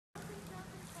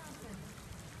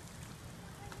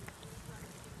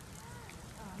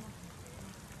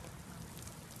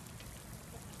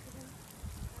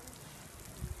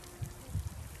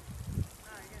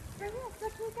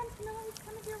come, Camilla. He's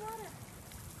coming to your water.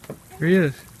 Here he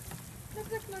is.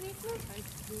 Look, look, Monique, look.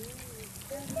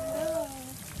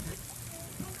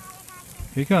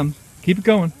 Here he comes. Keep it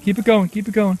going. Keep it going. Keep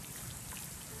it going.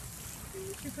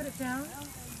 You put it down.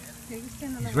 Okay, you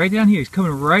stand on the He's right down here. He's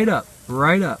coming right up.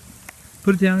 Right up.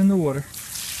 Put it down in the water.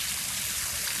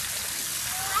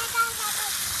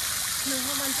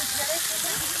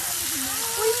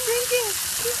 Oh, he's drinking.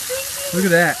 He's drinking. Look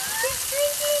at that. He's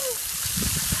drinking.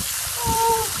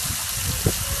 Oh,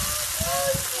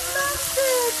 he loves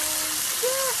it.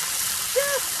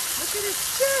 Jeff. Look at his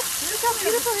Jeff. Look how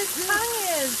beautiful his tongue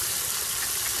is.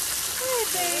 Hey,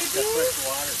 baby. It's fresh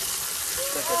water.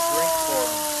 It's like a drink for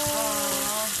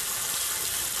him.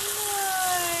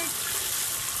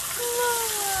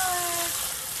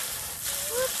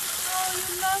 Oh, you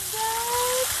love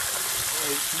that?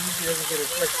 He usually doesn't get a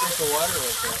fresh drink of water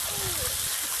like that.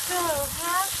 So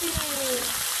happy.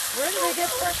 Where did I get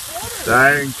fresh water?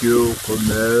 Thank you,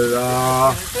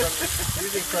 Camilla.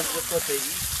 Usually from just what they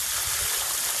eat.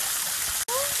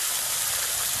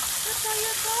 Look at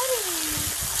your body.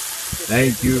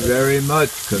 Thank you very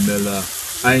much, Camilla.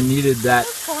 I needed that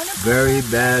very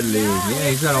badly. Yeah,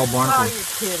 he's got all Oh, barnacles.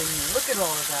 you're kidding me. Look at all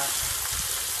of that.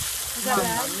 Is that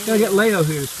bad? Gotta get Leo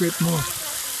here to scrape more.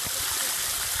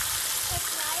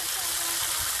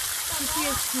 You see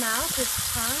his mouth, his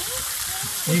tongue?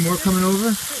 Any more coming over?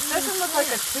 It doesn't look like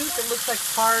a tooth. It looks like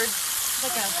hard,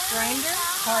 Like a grinder?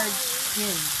 hard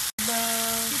skin.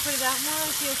 You put it out more?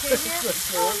 Is he okay here?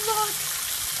 Oh, look.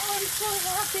 Oh, I'm so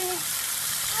happy.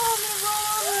 Oh, I'm going to roll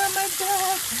over on my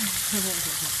back.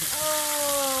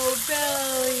 Oh,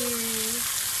 belly.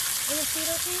 Are your feet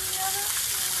okay, Nova?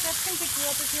 Jeff can pick you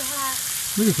up with your hat.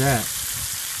 Look at that.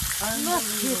 Look.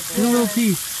 Look at the little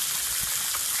teeth.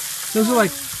 Those are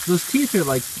like, those teeth are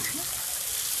like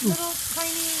Little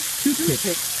tiny...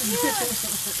 toothpicks. Yeah.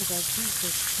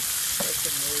 That's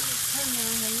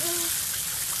amazing.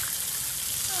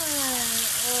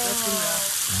 That's enough.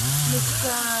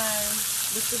 Massage.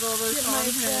 Look at all those Get my long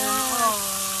hairs. back. Aww.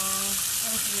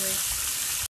 That's very